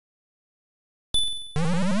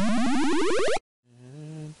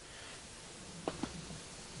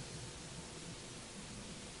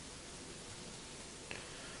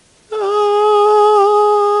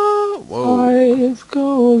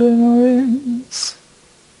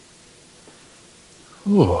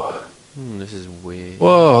Ooh. This is weird.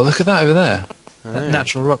 Whoa, look at that over there. I That know.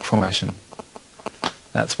 natural rock formation.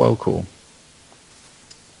 That's well cool.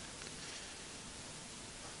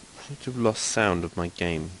 I seem to have lost sound of my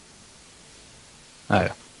game. Oh.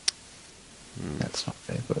 That's not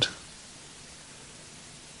very good.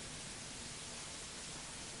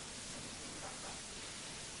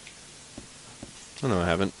 Oh no, I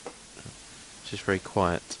haven't. It's just very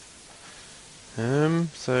quiet.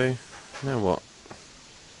 So, now what?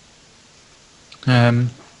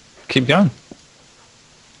 Keep going.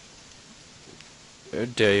 Oh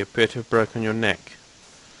dear, you appear to have broken your neck.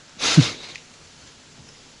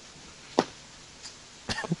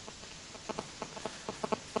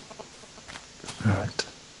 Alright.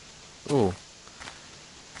 Oh,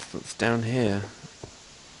 what's down here?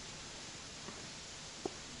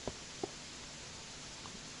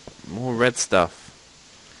 More red stuff.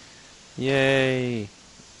 Yay!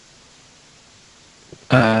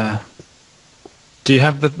 Do you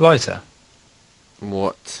have the lighter?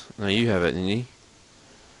 What? No, you have it, didn't you?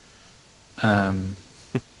 I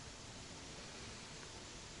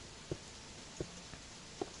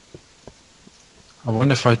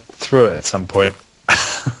wonder if I threw it at some point.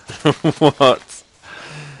 What?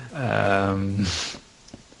 I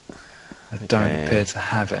don't Okay. appear to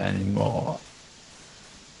have it anymore.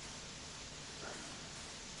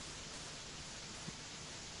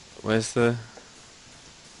 Where's the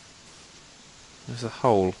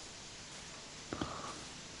hole?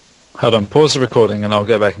 Hold on, pause the recording and I'll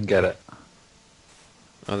go back and get it.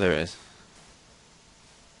 Oh, there it is.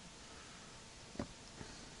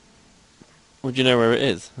 Would you know where it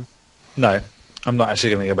is? No, I'm not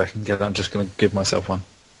actually going to go back and get it. I'm just going to give myself one.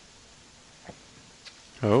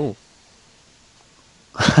 Oh.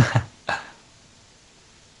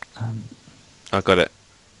 I got it.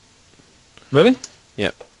 Really?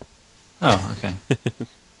 Yep. Oh, okay.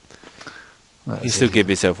 You can still give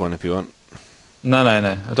yourself one if you want. No, I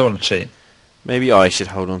don't want to cheat. Maybe I should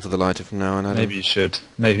hold on to the lighter from now on. Maybe you should.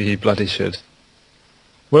 Maybe you bloody should.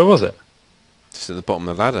 Where was it? Just at the bottom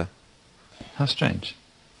of the ladder. How strange.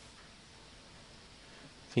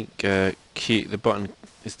 I think Q, the button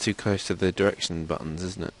is too close to the direction buttons,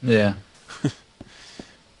 isn't it? Yeah.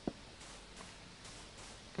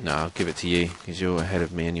 No, I'll give it to you, because you're ahead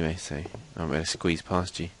of me anyway, so I'm going to squeeze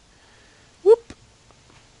past you. Whoop!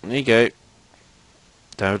 There you go.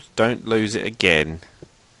 Don't lose it again.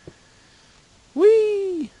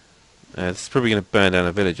 Whee! This is probably going to burn down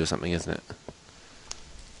a village or something, isn't it?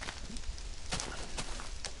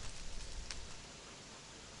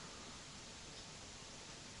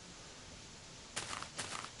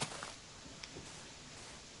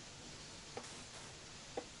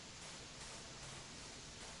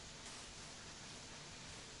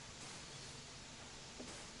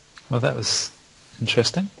 Well, that was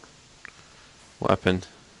interesting. What happened?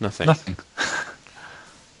 Nothing. Nothing.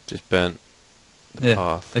 Just burnt the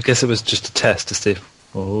path. I guess it was just a test to see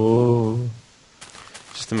if... Oh.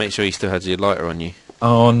 Just to make sure you still had your lighter on you.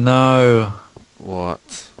 Oh, no.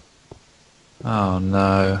 What? Oh,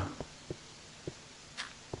 no.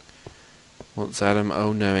 What's Adam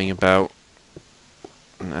knowing about?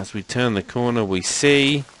 And as we turn the corner, we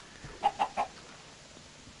see...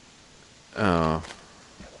 Oh.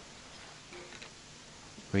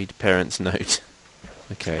 Read parent's note.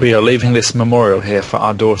 Okay. We are leaving this memorial here for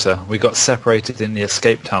our daughter. We got separated in the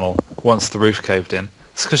escape tunnel once the roof caved in.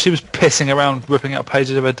 It's because she was pissing around ripping out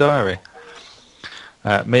pages of her diary.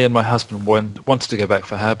 Me and my husband wanted to go back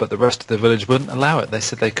for her, but the rest of the village wouldn't allow it. They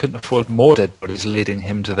said they couldn't afford more dead bodies leading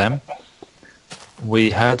him to them.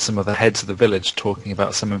 We heard some of the heads of the village talking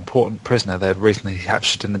about some important prisoner they had recently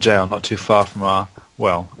captured in the jail not too far from our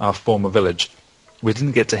former village. We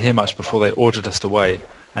didn't get to hear much before they ordered us away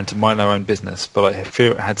and to mind our own business, but I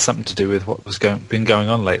fear it had something to do with what was been going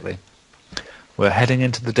on lately. We're heading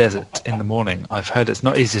into the desert in the morning. I've heard it's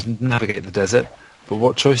not easy to navigate the desert, but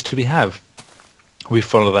what choice do we have? We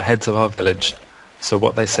follow the heads of our village, so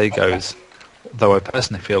what they say goes. Though I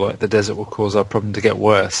personally feel like the desert will cause our problem to get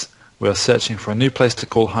worse. We are searching for a new place to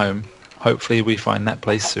call home. Hopefully we find that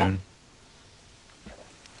place soon.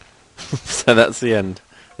 So that's the end.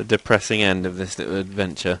 The depressing end of this little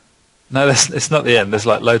adventure. No, it's not the end. There's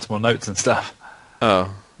like loads more notes and stuff.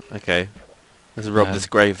 Oh, okay. Let's rob this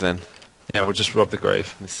grave then. Yeah, we'll just rob the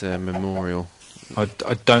grave. This memorial. I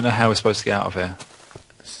don't know how we're supposed to get out of here.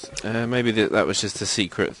 Maybe that was just a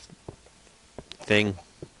secret thing.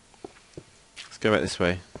 Let's go back this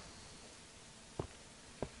way.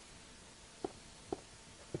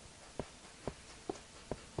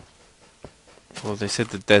 Well, they said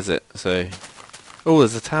the desert, so... Oh,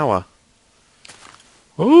 there's a tower.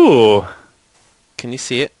 Ooh! Can you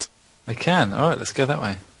see it? I can. All right, let's go that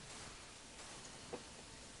way.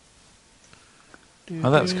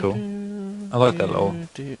 Oh, that's cool. I like that little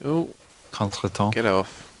Oh, contretemps. get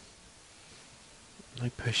off.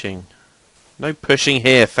 No pushing. No pushing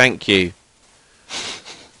here, thank you.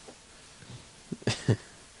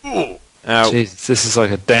 Ow. Jesus, this is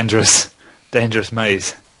like a dangerous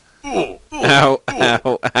maze. Ow,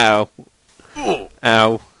 ow, ow.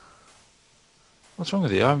 Ow. What's wrong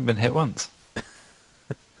with you? I haven't been hit once.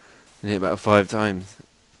 Been hit about 5 times.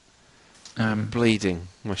 Um, Bleeding.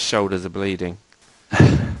 My shoulders are bleeding.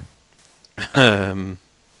 I'm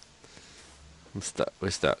stuck. We're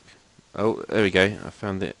stuck. Oh, there we go. I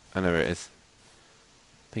found it. I know where it is.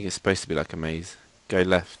 I think it's supposed to be like a maze. Go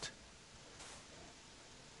left.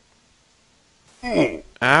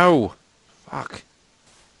 Ow! Fuck.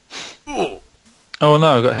 oh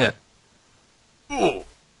no, I got hit.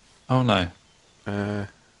 Oh no.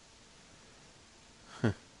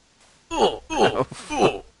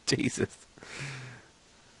 Oh, Jesus.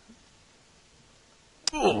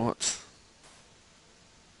 What?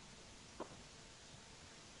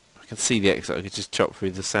 I can see the exit. I could just chop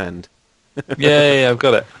through the sand. Yeah, I've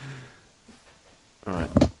got it. Alright.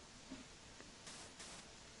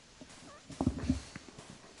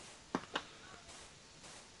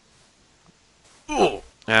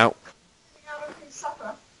 Ow.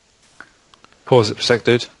 Pause it for a sec,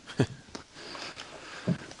 dude.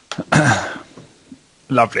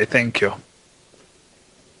 Lovely, thank you.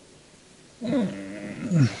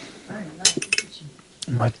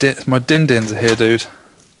 My din-dins are here, dude.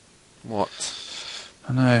 What?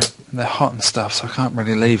 I know, they're hot and stuff, so I can't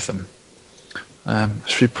really leave them.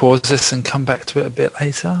 Should we pause this and come back to it a bit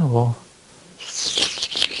later, or...?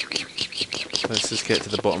 Let's just get to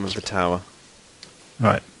the bottom of the tower.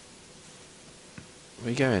 Right. Where are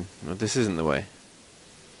you going? Well, this isn't the way.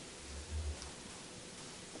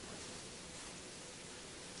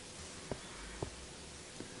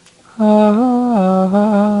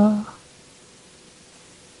 I'm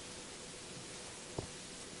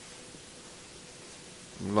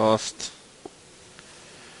lost.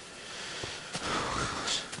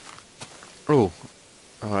 Oh,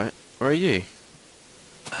 alright. Where are you?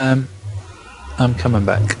 I'm coming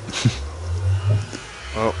back.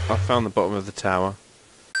 Well, I found the bottom of the tower.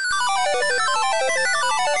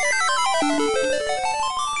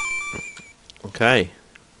 Okay.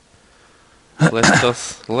 Let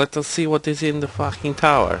us see what is in the fucking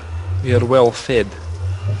tower. We are well fed.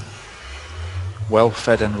 Well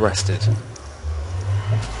fed and rested.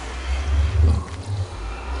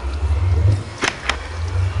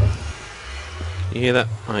 You hear that?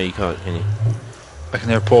 Oh, you can't, can you? I can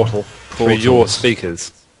hear a portal through your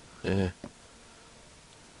speakers. Yeah.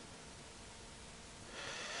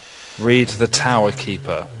 Read the Tower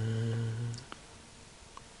Keeper.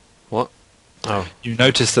 What? Oh. You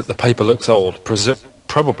notice that the paper looks old,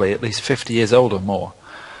 probably at least 50 years old or more.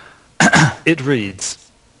 It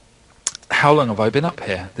reads, "How long have I been up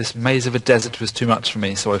here? This maze of a desert was too much for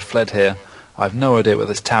me, so I fled here. I have no idea what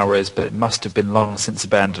this tower is, but it must have been long since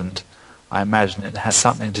abandoned. I imagine it has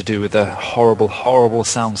something to do with the horrible, horrible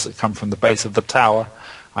sounds that come from the base of the tower.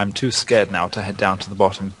 I'm too scared now to head down to the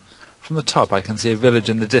bottom. From the top I can see a village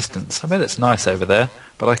in the distance. I bet it's nice over there,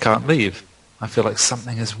 but I can't leave. I feel like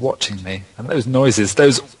something is watching me. And those noises,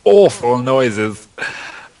 those awful noises.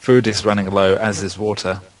 Food is running low, as is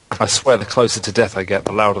water. I swear the closer to death I get,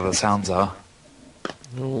 the louder the sounds are."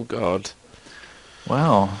 Oh, God.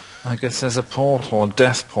 Well, I guess there's a portal, a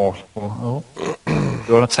death portal. Oh.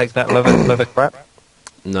 You want to take that leather crap?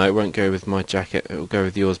 No, it won't go with my jacket. It will go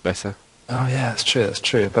with yours better. Oh yeah, that's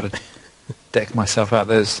true. I better deck myself out.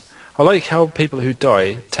 I like how people who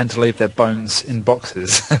die tend to leave their bones in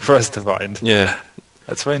boxes for us to find. Yeah.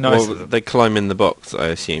 That's very nice Well, of them. they climb in the box, I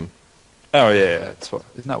assume. Oh yeah,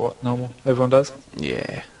 isn't that what normal everyone does?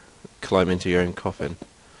 Yeah. Climb into your own coffin.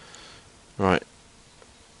 Right.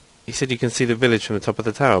 You said you can see the village from the top of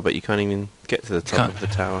the tower, but you can't even get to the top of the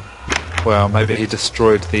tower. Well, maybe he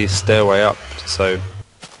destroyed the stairway up, so...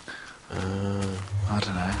 I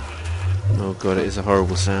don't know. Oh God, it is a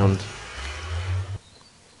horrible sound.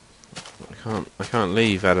 I can't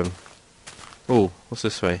leave, Adam. Oh, what's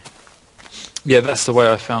this way? Yeah, that's the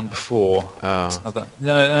way I found before. Oh.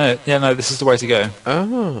 No, this is the way to go.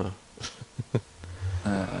 Oh.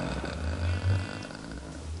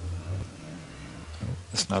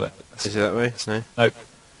 That's not it. Is it that way? No? Nope.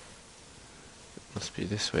 Must be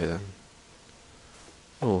this way then.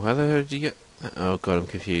 Oh, how the hell did you get... Oh God, I'm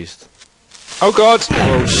confused. Oh God!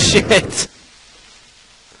 Oh shit!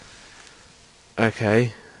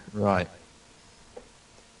 Okay. Right.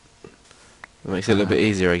 That makes it a little bit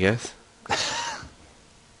easier, I guess.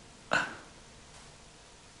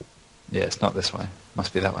 Yeah, it's not this way.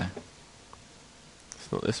 Must be that way.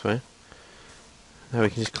 It's not this way. Now we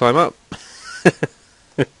can just climb up.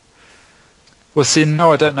 Well, see,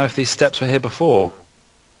 no, I don't know if these steps were here before.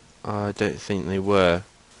 I don't think they were.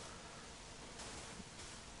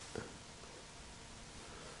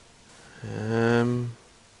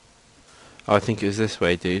 I think it was this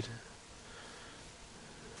way, dude.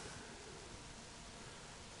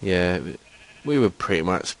 Yeah, we were pretty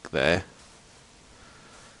much there.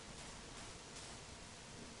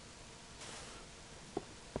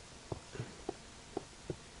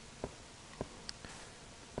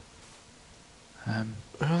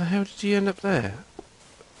 How the hell did you end up there?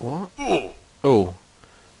 What? Oh,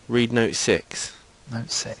 read note 6.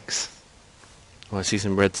 Note 6. Oh, I see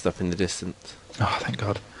some red stuff in the distance. Oh, thank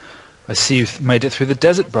God. I see you've made it through the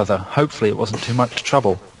desert, brother. Hopefully it wasn't too much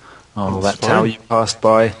trouble. Oh, That's that tower fine. you passed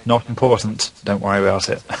by, not important. Don't worry about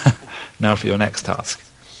it. Now for your next task.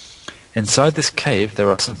 Inside this cave, there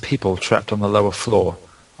are some people trapped on the lower floor.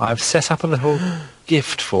 I've set up a little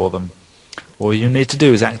gift for them. All you need to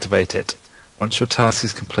do is activate it. Once your task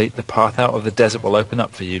is complete, the path out of the desert will open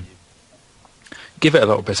up for you. Give it a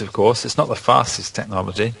little bit, of course. It's not the fastest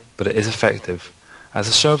technology, but it is effective. As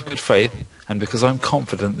a show of good faith, and because I'm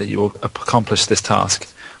confident that you will accomplish this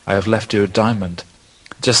task, I have left you a diamond.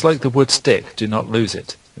 Just like the wood stick, do not lose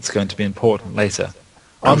it. It's going to be important later.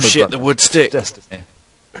 Oh Onward, shit, brother. the wood stick! Destiny.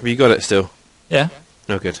 Have you got it still? Yeah?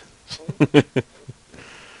 Oh, good. Right,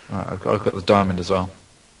 I've got the diamond as well.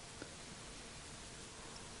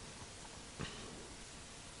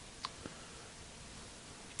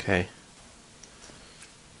 Okay.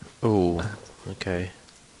 Oh, okay.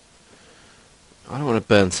 I don't want to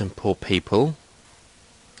burn some poor people.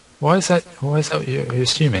 Why is that what you're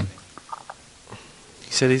assuming?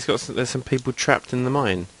 He said there's some people trapped in the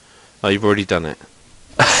mine. Oh, you've already done it.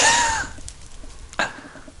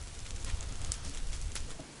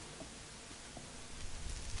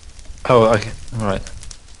 Oh, okay. Right.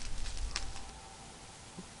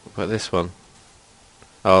 What about this one?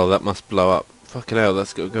 Oh, that must blow up. Fucking hell,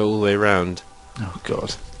 that's got to go all the way around Oh,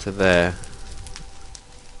 God. to there.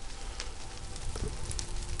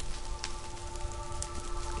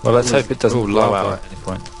 Well, let's hope it doesn't Oh, blow lava. out at any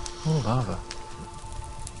point. Oh, lava.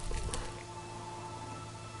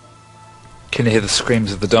 Can you hear the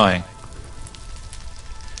screams of the dying?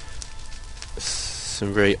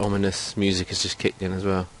 Some very ominous music has just kicked in as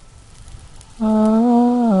well.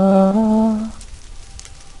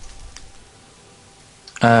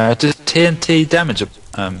 Does TNT damage a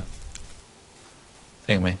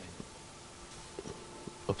thingy?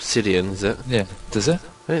 Obsidian, is it? Yeah. Does it?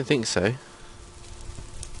 I don't think so.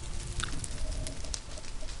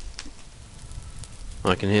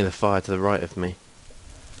 I can hear the fire to the right of me.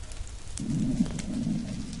 Can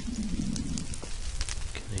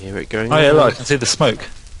you hear it going? Oh yeah, on? look, I can see the smoke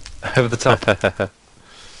over the top.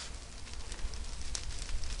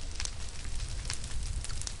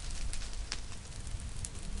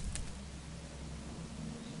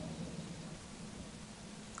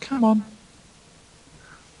 Come on.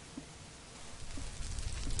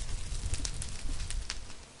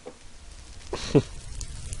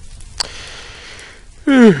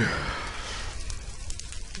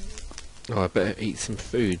 Oh, I better eat some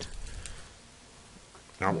food.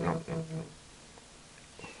 Nom, nom, nom.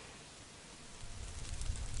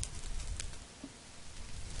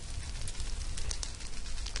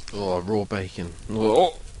 Oh, raw bacon.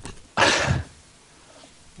 Oh.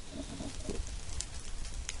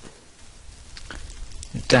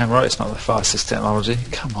 You're damn right it's not the fastest technology.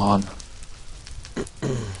 Come on.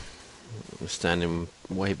 I'm standing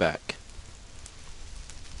way back.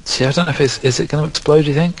 See, I don't know if is it going to explode, do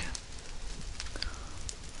you think?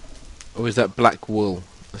 Oh, is that black wool?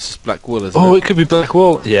 That's just black wool, isn't Oh, it? it could be black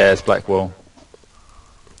wool. Yeah, it's black wool.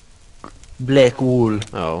 Black wool.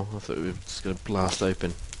 Oh, I thought we were just going to blast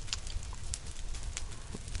open.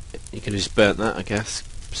 You could have just burnt that, I guess.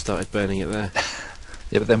 Started burning it there.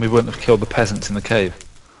 Yeah, but then we wouldn't have killed the peasants in the cave.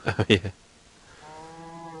 Oh, yeah.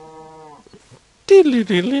 Diddly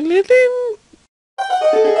diddly diddly.